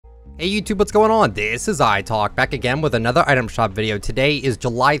Hey YouTube, what's going on? This is iTalk, back again with another item shop video. Today is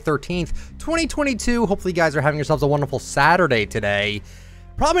July 13th, 2022. Hopefully you guys are having yourselves a wonderful Saturday today.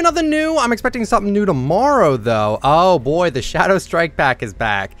 Probably nothing new. I'm expecting something new tomorrow though. Oh boy, the Shadow Strike pack is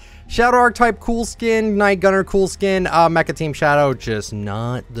back. Shadow Archetype cool skin, Night Gunner cool skin, Mecha Team Shadow, just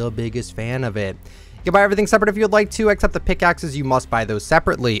not the biggest fan of it. You can buy everything separate if you would like to, except the pickaxes, you must buy those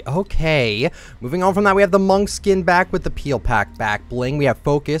separately. Okay, moving on from that, we have the Monk skin back with the Peel pack back bling. We have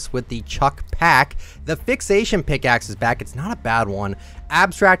Focus with the Chuck pack. The Fixation pickaxe is back. It's not a bad one.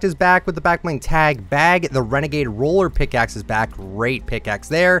 Abstract is back with the back bling tag bag. The Renegade Roller pickaxe is back. Great pickaxe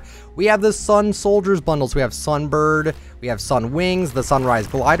there. We have the Sun Soldiers bundles. We have Sunbird. We have Sun Wings, the Sunrise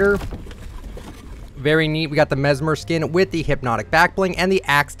Glider. Very neat. We got the Mesmer skin with the Hypnotic back bling and the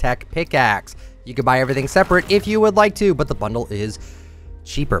Axe Tech pickaxe. You can buy everything separate if you would like to, but the bundle is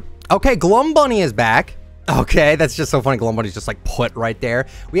cheaper. Okay, Glum Bunny is back. Okay, that's just so funny. Glum Bunny's just like put right there.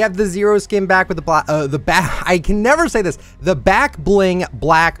 We have the Zero skin back with the back. I can never say this. The back bling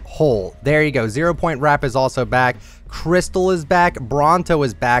black hole. There you go. 0 point wrap is also back. Crystal is back. Bronto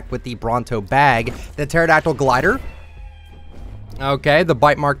is back with the Bronto bag. The Pterodactyl glider. Okay, the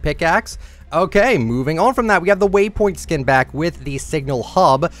Bite Mark pickaxe. Okay, moving on from that, we have the Waypoint skin back with the Signal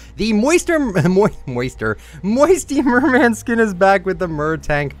Hub. The Moisty Merman skin is back with the Mer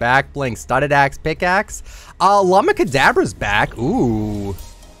Tank back bling. Studded Axe pickaxe. LLAMACADABRA's back. Ooh.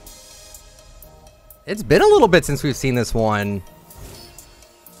 It's been a little bit since we've seen this one.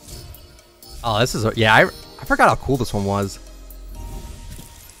 Oh, this is, yeah, I forgot how cool this one was.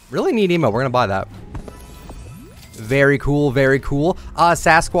 Really neat emo, we're gonna buy that. Very cool, very cool.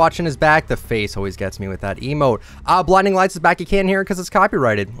 Sasquatchin is back. The face always gets me with that emote. Blinding Lights is back. You can't hear it because it's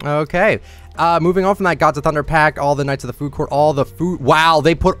copyrighted. Okay. Moving on from that, Gods of Thunder pack, all the Knights of the Food Court, all the food. Wow,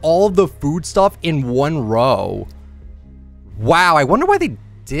 they put all of the food stuff in one row. Wow, I wonder why they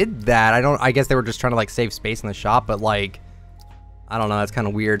did that. I guess they were just trying to like save space in the shop, but like, I don't know, that's kind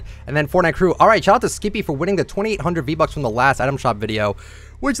of weird. And then Fortnite Crew. All right, shout out to Skippy for winning the 2,800 V-Bucks from the last item shop video.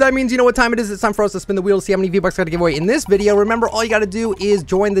 Which that means you know what time it is. It's time for us to spin the wheel to see how many V-Bucks I got to give away in this video. Remember, all you got to do is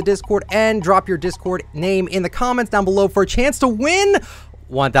join the Discord and drop your Discord name in the comments down below for a chance to win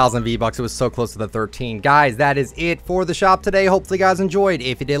 1,000 V-Bucks. It was so close to the 13. Guys, that is it for the shop today. Hopefully you guys enjoyed.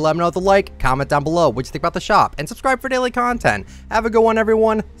 If you did, let me know with a like, comment down below what you think about the shop, and subscribe for daily content. Have a good one,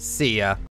 everyone. See ya.